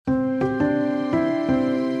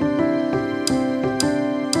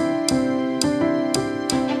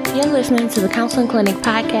listening to the Counseling Clinic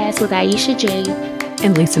podcast with Aisha J.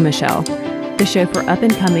 and Lisa Michelle, the show for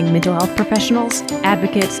up-and-coming mental health professionals,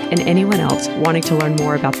 advocates, and anyone else wanting to learn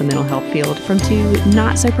more about the mental health field from two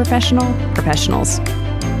not-so-professional professionals.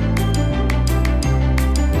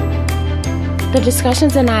 The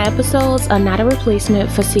discussions in our episodes are not a replacement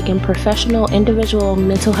for seeking professional individual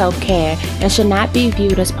mental health care and should not be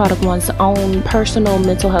viewed as part of one's own personal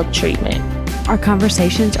mental health treatment. Our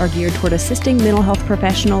conversations are geared toward assisting mental health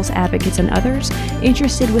professionals, advocates, and others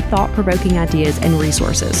interested with thought-provoking ideas and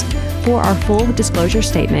resources. For our full disclosure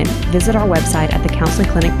statement, visit our website at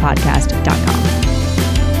thecounselingclinicpodcast.com.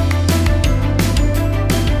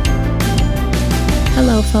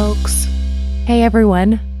 Hello, folks. Hey,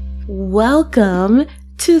 everyone. Welcome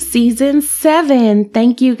to season 7.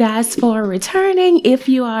 Thank you guys for returning. If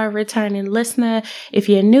you are a returning listener, if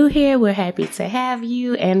you're new here, we're happy to have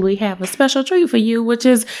you. And we have a special treat for you, which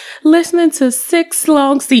is listening to 6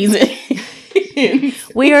 long seasons.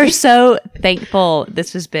 We are so thankful.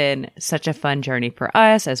 This has been such a fun journey for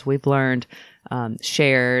us as we've learned,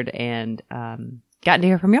 shared, and gotten to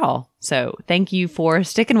hear from y'all. So thank you for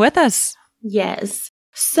sticking with us. Yes.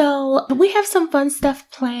 So we have some fun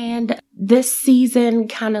stuff planned. This season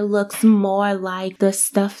kind of looks more like the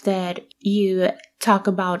stuff that you talk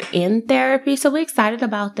about in therapy. So we're excited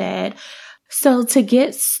about that. So to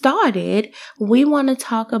get started, we want to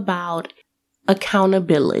talk about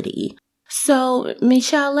accountability. So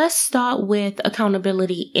Michelle, let's start with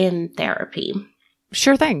accountability in therapy.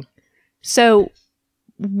 Sure thing. So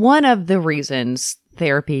one of the reasons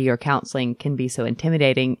therapy or counseling can be so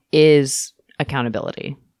intimidating is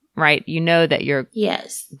accountability, right? You know that you're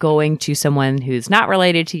going to someone who's not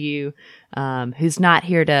related to you, who's not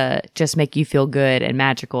here to just make you feel good and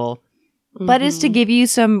magical, but is to give you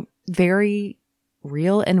some very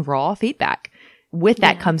real and raw feedback. With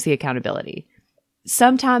that comes the accountability.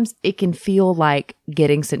 Sometimes it can feel like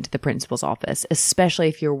getting sent to the principal's office, especially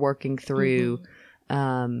if you're working through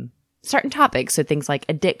certain topics. So things like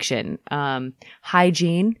addiction,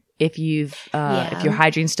 hygiene, if your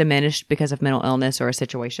hygiene's diminished because of mental illness or a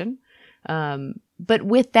situation. But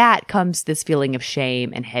with that comes this feeling of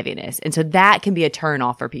shame and heaviness. And so that can be a turn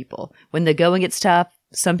off for people. When the going gets tough,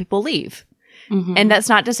 some people leave. And that's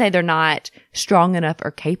not to say they're not strong enough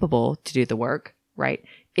or capable to do the work, right?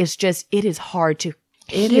 It's just, it is hard to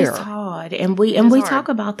hear. It is hard. And we talk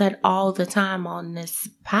about that all the time on this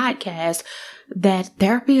podcast, that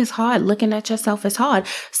therapy is hard. Looking at yourself is hard.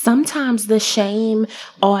 Sometimes the shame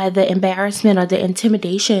or the embarrassment or the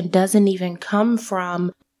intimidation doesn't even come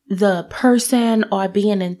from the person or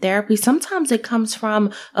being in therapy. Sometimes it comes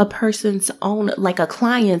from a person's own, like a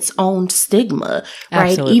client's own stigma, right?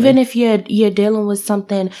 Absolutely. Even if you're dealing with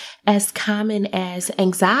something as common as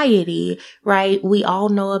anxiety, right? We all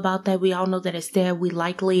know about that. We all know that it's there. We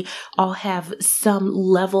likely all have some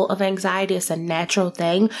level of anxiety. It's a natural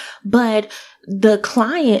thing, but the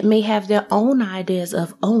client may have their own ideas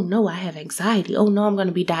of, oh no, I have anxiety. Oh no, I'm going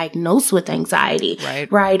to be diagnosed with anxiety.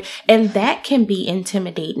 Right. And that can be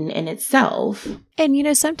intimidating in itself.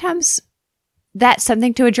 And sometimes that's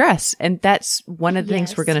something to address. And that's one of the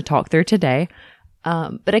things we're going to talk through today.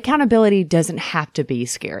 But accountability doesn't have to be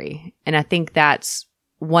scary. And I think that's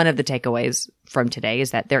one of the takeaways from today,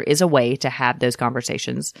 is that there is a way to have those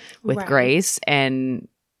conversations with grace and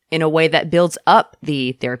in a way that builds up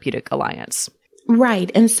the therapeutic alliance.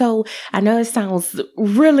 Right. And so I know it sounds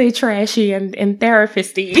really trashy and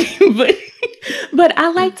therapist-y, but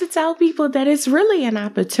I like to tell people that it's really an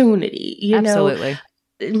opportunity. Absolutely.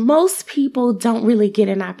 Most people don't really get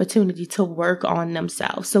an opportunity to work on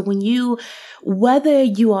themselves. So whether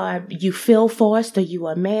you feel forced or you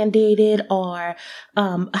are mandated or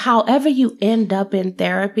however you end up in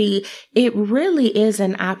therapy, it really is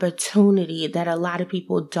an opportunity that a lot of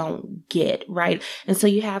people don't get, right? And so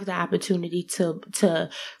you have the opportunity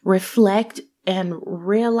to reflect and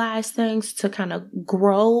realize things, to kind of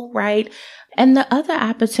grow, right? And the other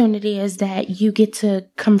opportunity is that you get to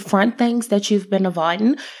confront things that you've been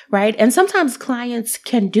avoiding, right? And sometimes clients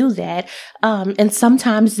can do that. And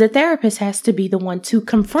sometimes the therapist has to be the one to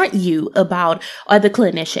confront you about, or the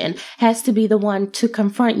clinician has to be the one to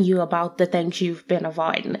confront you about the things you've been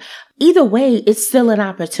avoiding. Either way, it's still an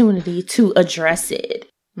opportunity to address it.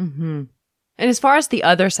 And as far as the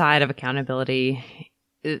other side of accountability,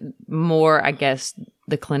 more, I guess,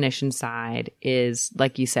 the clinician side is,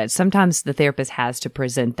 like you said, sometimes the therapist has to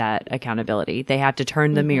present that accountability. They have to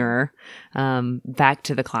turn the mirror back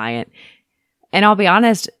to the client. And I'll be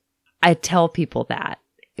honest, I tell people that,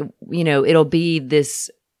 it'll be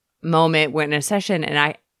this moment when in a session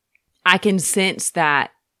and I can sense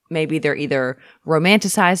that maybe they're either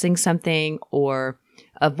romanticizing something or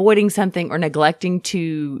avoiding something or neglecting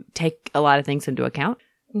to take a lot of things into account.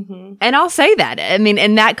 Mm-hmm. And I'll say that. I mean,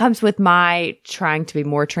 and that comes with my trying to be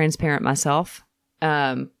more transparent myself.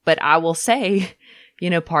 But I will say,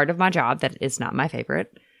 part of my job that is not my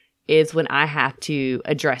favorite is when I have to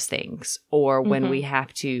address things or when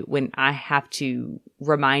when I have to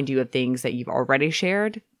remind you of things that you've already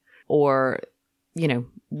shared or,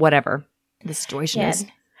 whatever the situation is.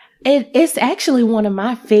 It's actually one of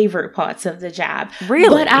my favorite parts of the job.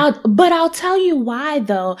 Really? But I'll tell you why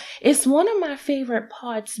though. It's one of my favorite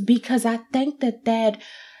parts because I think that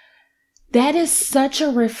is such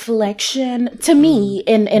a reflection to me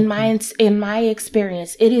in my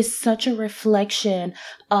experience. It is such a reflection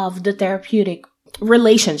of the therapeutic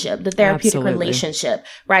relationship, relationship,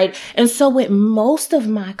 right? And so with most of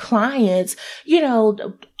my clients,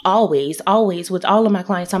 always with all of my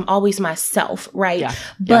clients, I'm always myself, right? Yeah.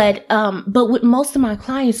 But with most of my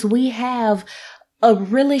clients, we have a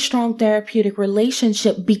really strong therapeutic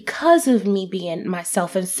relationship because of me being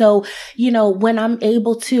myself. And so, when I'm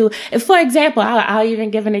able to, for example, I'll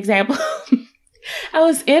even give an example. I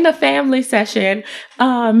was in a family session,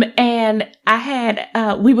 and I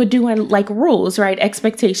had, we were doing like rules, right?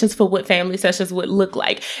 Expectations for what family sessions would look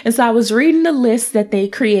like. And so I was reading the list that they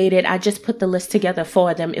created. I just put the list together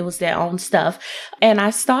for them. It was their own stuff. And I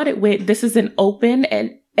started with, this is an open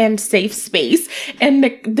and safe space. And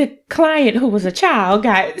the client, who was a child,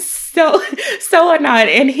 got so annoyed.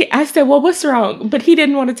 And I said, well, what's wrong? But he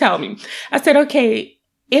didn't want to tell me. I said, okay,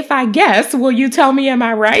 if I guess, will you tell me, am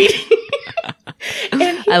I right?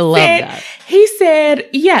 And I love that. He said,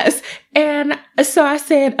 yes. And so I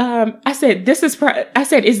said,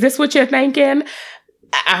 is this what you're thinking?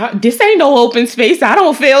 This ain't no open space. I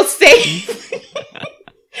don't feel safe.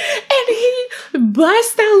 And he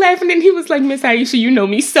bust out laughing and he was like, Miss Aisha, you know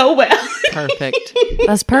me so well. Perfect.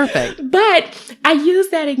 That's perfect. But I use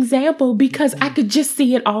that example because I could just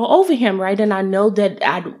see it all over him, right? And I know that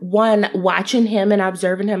watching him and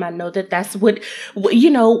observing him, I know that that's what,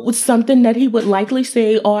 was something that he would likely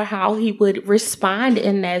say or how he would respond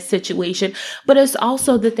in that situation. But it's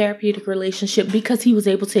also the therapeutic relationship because he was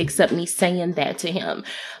able to accept me saying that to him.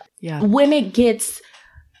 Yeah. When it gets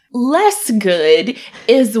less good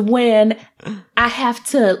is when I have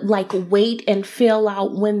to wait and feel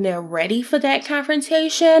out when they're ready for that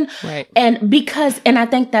confrontation. Right. And I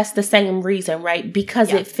think that's the same reason, right?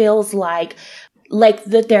 Because it feels like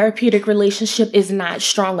the therapeutic relationship is not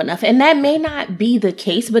strong enough. And that may not be the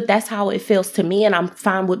case, but that's how it feels to me. And I'm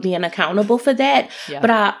fine with being accountable for that. Yeah.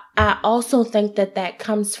 But I also think that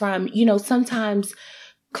comes from, sometimes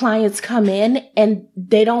clients come in and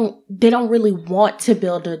they don't really want to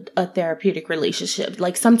build a therapeutic relationship.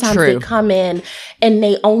 Like sometimes True. They come in and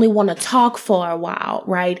they only want to talk for a while,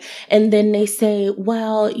 right? And then they say,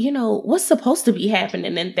 well, what's supposed to be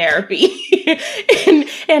happening in therapy?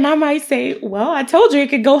 and I might say, well, I told you it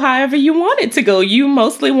could go however you want it to go. You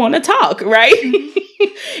mostly want to talk, right?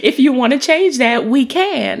 If you want to change that, we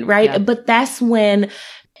can, right? Yeah. But that's when,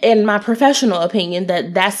 in my professional opinion,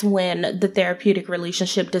 that's when the therapeutic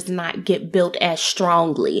relationship does not get built as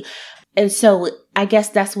strongly. And so I guess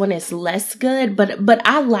that's when it's less good, but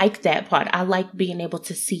I like that part. I like being able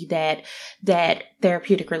to see that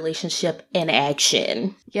therapeutic relationship in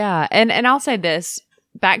action. Yeah. And I'll say this,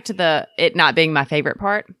 back to it not being my favorite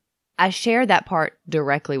part. I share that part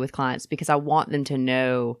directly with clients because I want them to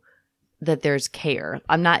know that there's care.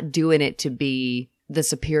 I'm not doing it to be the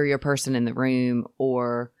superior person in the room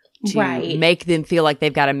or to make them feel like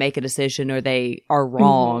they've got to make a decision or they are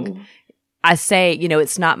wrong. Mm-hmm. I say,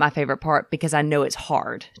 it's not my favorite part because I know it's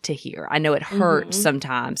hard to hear. I know it hurts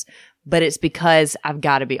sometimes, but it's because I've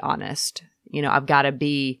got to be honest. I've got to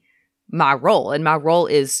be my role, and my role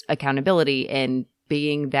is accountability and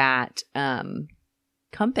being that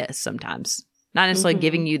compass sometimes. Not necessarily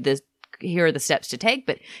giving you here are the steps to take,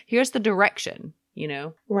 but here's the direction.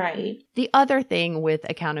 Right. The other thing with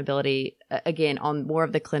accountability, again, on more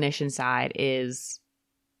of the clinician side, is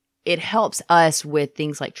it helps us with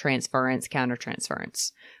things like transference,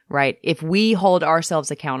 countertransference, right? If we hold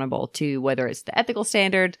ourselves accountable to whether it's the ethical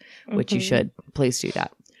standard, which you should, please do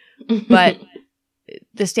that, but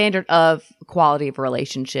the standard of quality of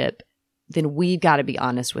relationship, then we've got to be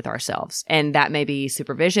honest with ourselves. And that may be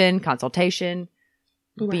supervision, consultation,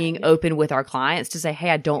 being open with our clients to say,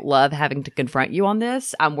 hey, I don't love having to confront you on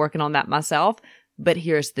this. I'm working on that myself, but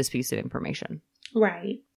here's this piece of information.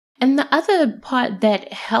 Right. And the other part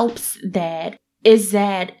that helps that is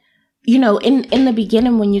that, in the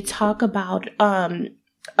beginning, when you talk about,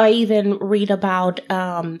 or even read about,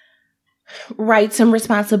 rights and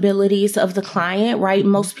responsibilities of the client, right?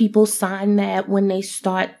 Most people sign that when they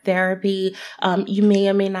start therapy. You may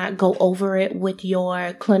or may not go over it with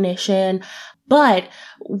your clinician, but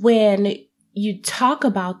when you talk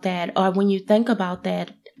about that, or when you think about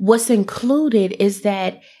that, what's included is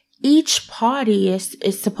that each party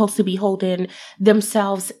is supposed to be holding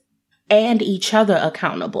themselves and each other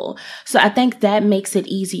accountable. So I think that makes it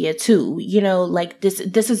easier too. You know, like this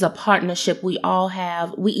is a partnership. We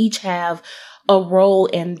each have a role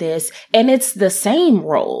in this, and it's the same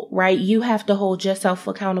role, right? You have to hold yourself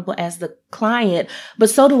accountable as the client, but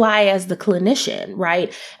so do I as the clinician,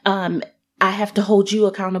 right? I have to hold you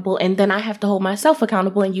accountable, and then I have to hold myself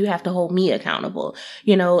accountable, and you have to hold me accountable,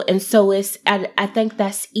 you know? And so I think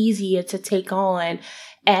that's easier to take on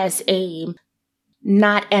as a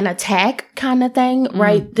not an attack kind of thing,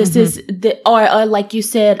 right? This is or like you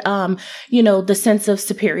said, you know, the sense of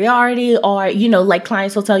superiority, or, you know, like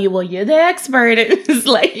clients will tell you, well, you're the expert. It's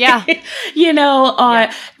like, yeah, you know,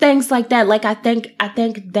 or things like that. Like, I think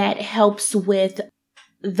that helps with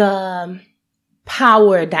the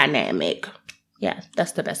power dynamic. Yeah,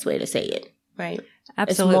 that's the best way to say it, right?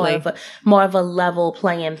 Absolutely. It's more of a level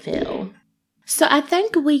playing field. So I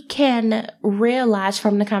think we can realize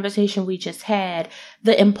from the conversation we just had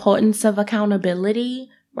the importance of accountability,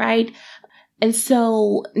 right? And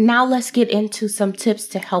so now let's get into some tips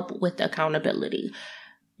to help with accountability.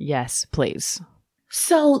 Yes, please.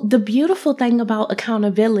 So the beautiful thing about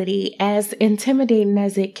accountability, as intimidating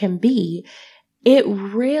as it can be, it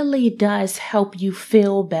really does help you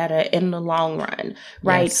feel better in the long run,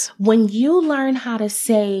 right? Yes. When you learn how to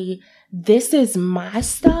say, this is my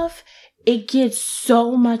stuff, it gets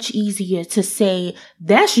so much easier to say,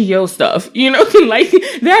 that's your stuff, you know, like,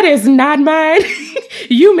 that is not mine.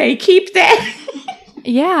 You may keep that.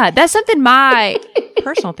 Yeah, that's something my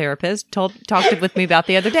personal therapist talked with me about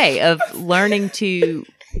the other day, of learning to,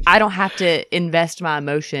 I don't have to invest my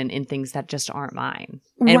emotion in things that just aren't mine.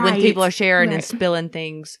 And when people are sharing and spilling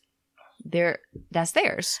things, that's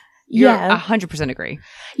theirs. Yeah, 100% agree.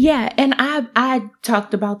 Yeah, and I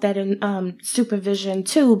talked about that in supervision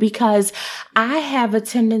too, because I have a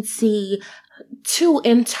tendency to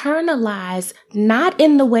internalize, not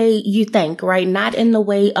in the way you think, right? Not in the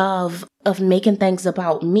way of making things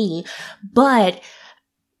about me, but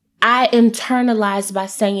I internalize by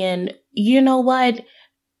saying, you know what?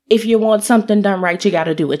 If you want something done right, you got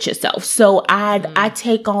to do it yourself. So I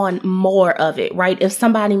take on more of it, right? If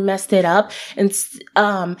somebody messed it up, and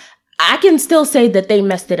I can still say that they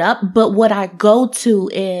messed it up, but what I go to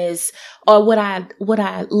is, or what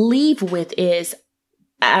I leave with is,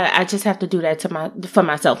 I just have to do that for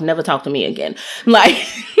myself. Never talk to me again. Like,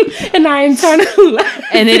 and I internalize.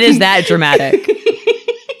 And it is that dramatic.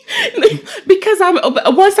 Because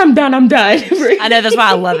once I'm done, I'm done. I know, that's why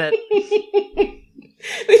I love it.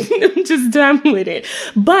 I'm just done with it.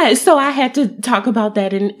 But so I had to talk about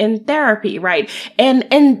that in therapy, right?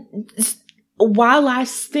 And while I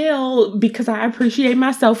still, because I appreciate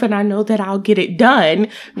myself and I know that I'll get it done,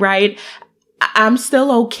 right? I'm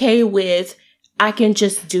still okay with, I can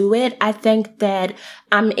just do it. I think that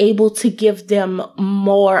I'm able to give them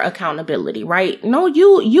more accountability, right? No,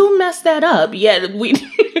 you messed that up. Yeah,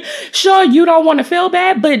 sure, you don't want to feel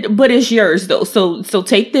bad, but it's yours though. So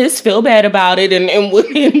take this, feel bad about it, and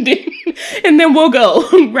then we'll go,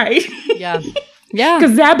 right? Yeah. Yeah.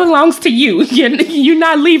 Because that belongs to you. You're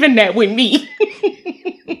not leaving that with me.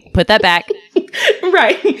 Put that back.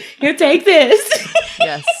 Right. You take this.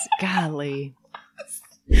 Yes. Golly.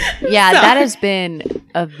 Yeah, that has been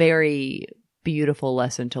a very beautiful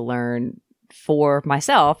lesson to learn for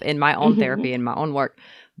myself in my own therapy and my own work.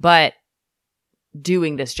 But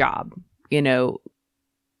doing this job, you know,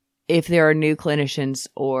 if there are new clinicians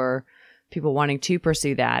or people wanting to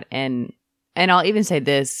pursue that, and I'll even say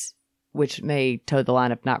this, which may toe the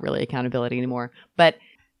line of not really accountability anymore, but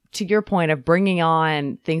to your point of bringing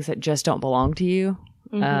on things that just don't belong to you,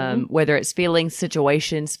 whether it's feelings,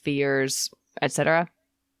 situations, fears, etc.,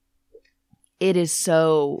 it is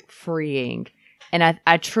so freeing. And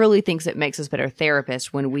I truly think it makes us better therapists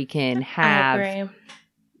when we can have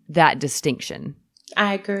that distinction.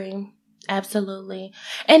 I agree. Absolutely.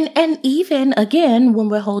 And even, again, when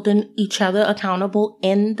we're holding each other accountable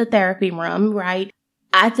in the therapy room, right?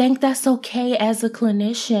 I think that's okay as a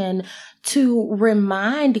clinician to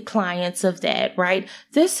remind clients of that, right?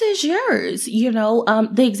 This is yours. You know,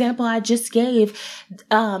 the example I just gave,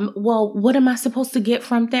 well, what am I supposed to get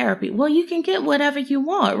from therapy? Well, you can get whatever you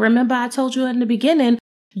want. Remember, I told you in the beginning,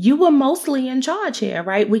 You were mostly in charge here,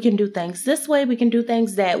 right? We can do things this way. We can do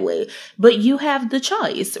things that way, but you have the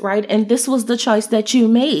choice, right? And this was the choice that you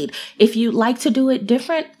made. If you'd like to do it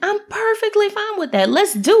different, I'm perfectly fine with that.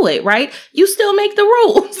 Let's do it, right? You still make the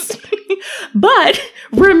rules, but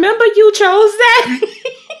remember you chose that.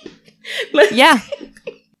 Yeah.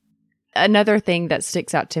 Another thing that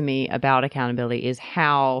sticks out to me about accountability is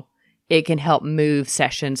how it can help move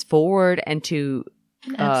sessions forward and to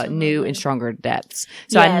new and stronger depths.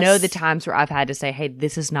 So yes. I know the times where I've had to say, hey,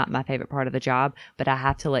 this is not my favorite part of the job, but I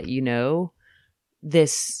have to let you know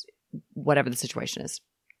this, whatever the situation is.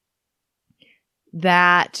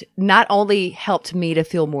 That not only helped me to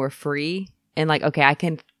feel more free and like, okay,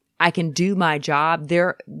 I can do my job.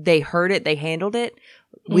 They heard it. They handled it.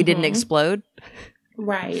 We didn't explode.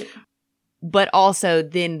 Right. But also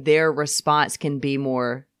then their response can be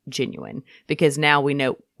more genuine because now we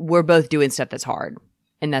know we're both doing stuff that's hard.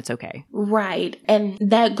 And that's okay. Right. And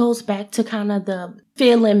that goes back to kind of the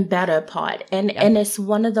feeling better part. And it's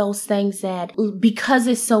one of those things that because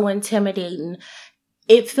it's so intimidating,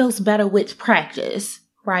 it feels better with practice,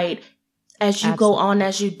 right? As you go on,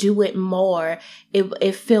 as you do it more,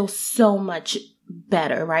 it feels so much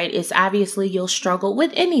better, right? It's obviously you'll struggle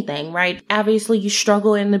with anything, right? Obviously you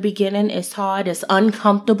struggle in the beginning. It's hard. It's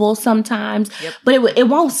uncomfortable sometimes, but it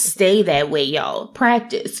won't stay that way, y'all.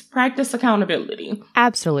 Practice accountability.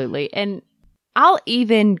 Absolutely. And I'll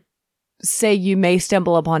even say you may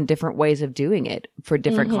stumble upon different ways of doing it for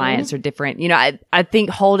different clients or different, I think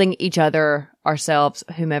holding each other, ourselves,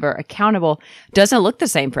 whomever accountable doesn't look the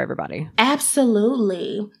same for everybody.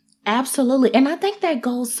 Absolutely. And I think that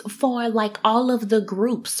goes for like all of the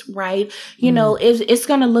groups, right? You know, it's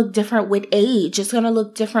going to look different with age. It's going to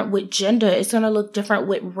look different with gender. It's going to look different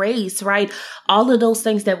with race, right? All of those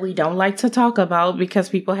things that we don't like to talk about because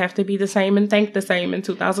people have to be the same and think the same in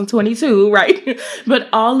 2022, right? But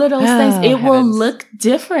all of those things, it will look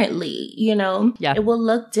differently, Yeah. It will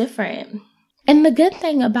look different. And the good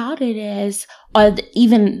thing about it is, or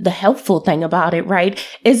even the helpful thing about it, right,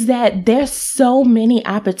 is that there's so many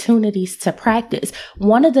opportunities to practice.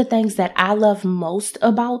 One of the things that I love most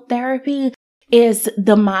about therapy is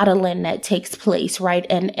the modeling that takes place, right?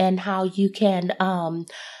 And how you can,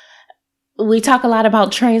 we talk a lot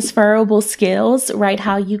about transferable skills, right?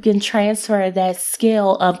 How you can transfer that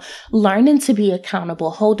skill of learning to be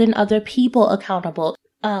accountable, holding other people accountable.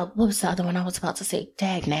 What was the other one I was about to say?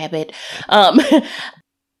 Dag nabbit.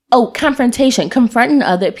 Confrontation, confronting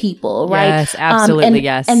other people, right? Yes, absolutely,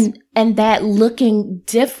 yes. And that looking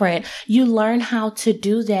different, you learn how to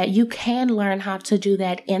do that. You can learn how to do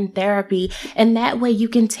that in therapy. And that way you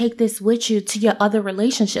can take this with you to your other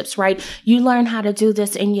relationships, right? You learn how to do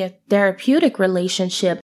this in your therapeutic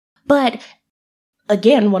relationship. But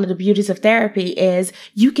again, one of the beauties of therapy is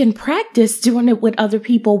you can practice doing it with other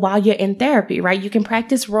people while you're in therapy, right? You can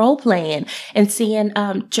practice role playing and seeing,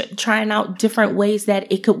 trying out different ways that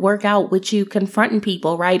it could work out with you confronting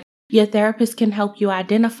people, right? Your therapist can help you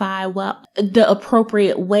identify the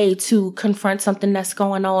appropriate way to confront something that's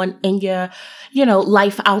going on in your,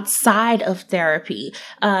 life outside of therapy.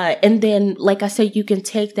 And then, like I said, you can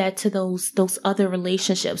take that to those other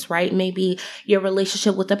relationships, right? Maybe your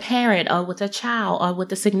relationship with a parent or with a child or with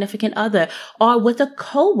a significant other or with a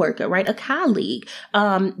coworker, right? A colleague.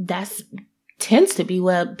 That's tends to be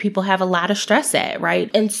where people have a lot of stress at,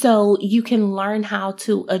 right? And so you can learn how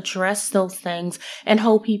to address those things and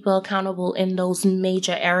hold people accountable in those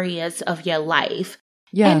major areas of your life.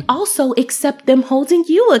 Yeah. And also accept them holding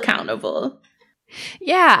you accountable.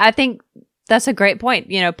 Yeah, I think that's a great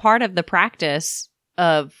point. Part of the practice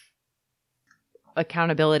of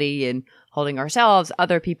accountability and holding ourselves,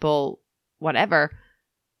 other people, whatever,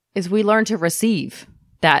 is we learn to receive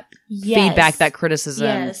that feedback, that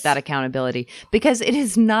criticism, that accountability, because it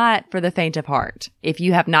is not for the faint of heart if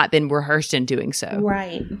you have not been rehearsed in doing so.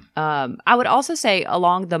 Right. I would also say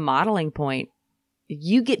along the modeling point,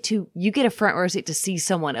 you get a front row seat to see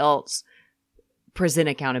someone else present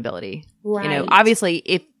accountability. Right. Obviously,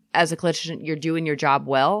 if as a clinician you're doing your job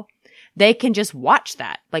well, they can just watch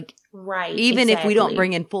that. Like, right. Even if we don't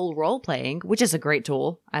bring in full role playing, which is a great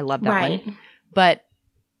tool. I love that one. But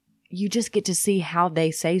you just get to see how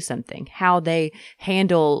they say something, how they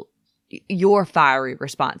handle your fiery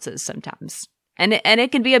responses sometimes. And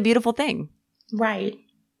it can be a beautiful thing. Right.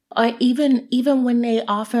 Or even when they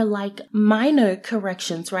offer like minor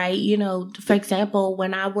corrections, right? For example,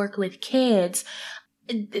 when I work with kids,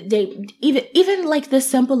 they even like the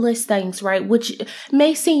simplest things, right, which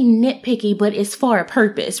may seem nitpicky, but it's for a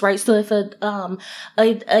purpose, right? So if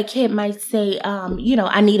a kid might say,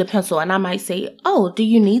 I need a pencil, and I might say, oh, do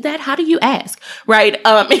you need that? How do you ask? Right.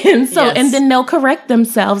 And so, yes. And then they'll correct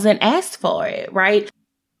themselves and ask for it, right?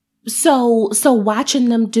 So watching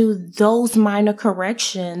them do those minor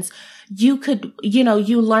corrections, you could,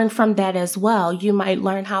 you learn from that as well. You might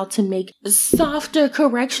learn how to make softer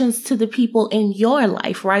corrections to the people in your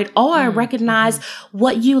life, right? Or recognize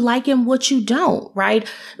what you like and what you don't, right?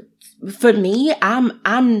 For me, I'm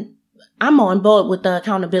on board with the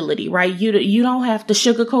accountability, right? You don't have to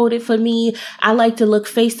sugarcoat it for me. I like to look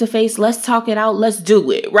face to face. Let's talk it out. Let's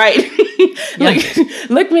do it, right? Like,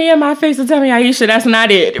 look me in my face and tell me, Aisha, that's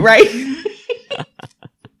not it, right?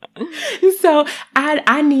 So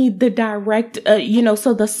I need the direct,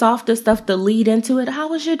 so the softer stuff to lead into it. How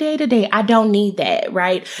was your day today? I don't need that,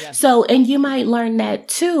 right? Yeah. So, and you might learn that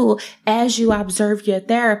too as you observe your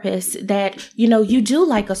therapist that, you do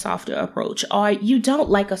like a softer approach, or you don't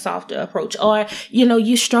like a softer approach, or,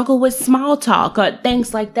 you struggle with small talk or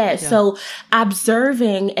things like that. Yeah. So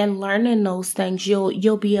observing and learning those things,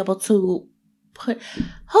 you'll be able to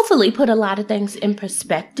hopefully put a lot of things in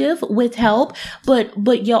perspective with help,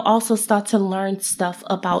 but you'll also start to learn stuff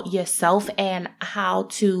about yourself and how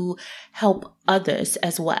to help others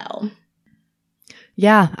as well.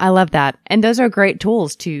 Yeah, I love that. And those are great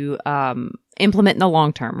tools to implement in the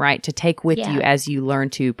long term, right? To take with you as you learn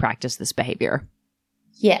to practice this behavior.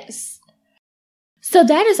 Yes. So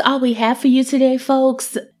that is all we have for you today,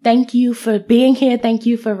 folks. Thank you for being here. Thank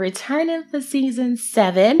you for returning for season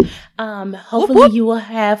 7. Hopefully you will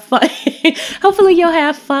have fun. Hopefully you'll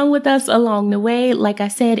have fun with us along the way. Like I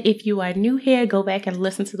said, if you are new here, go back and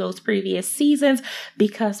listen to those previous seasons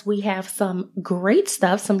because we have some great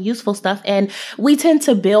stuff, some useful stuff, and we tend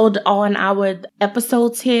to build on our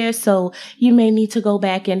episodes here. So you may need to go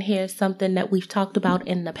back and hear something that we've talked about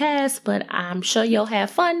in the past, but I'm sure you'll have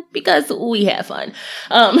fun because we have fun.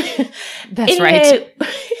 That's right.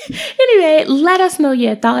 Anyway, let us know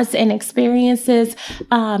your thoughts and experiences.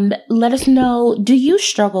 Let us know, do you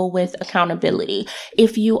struggle with accountability?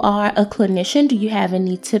 If you are a clinician, do you have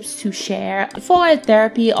any tips to share for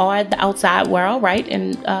therapy or the outside world, right,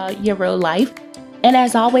 in your real life? And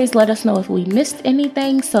as always, let us know if we missed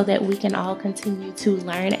anything so that we can all continue to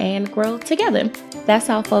learn and grow together. That's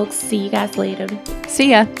all, folks. See you guys later.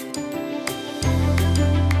 See ya.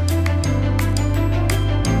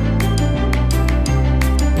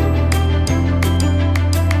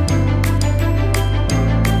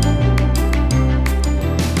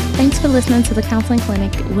 Thanks for listening to The Counseling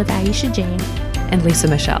Clinic with Aisha Jane and Lisa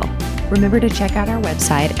Michelle. Remember to check out our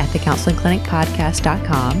website at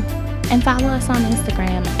thecounselingclinicpodcast.com and follow us on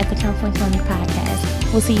Instagram at The Counseling Clinic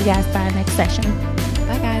Podcast. We'll see you guys by our next session.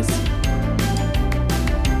 Bye, guys.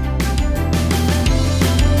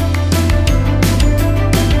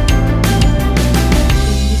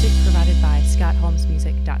 Music provided by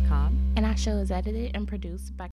ScottHolmesMusic.com. And our show is edited and produced by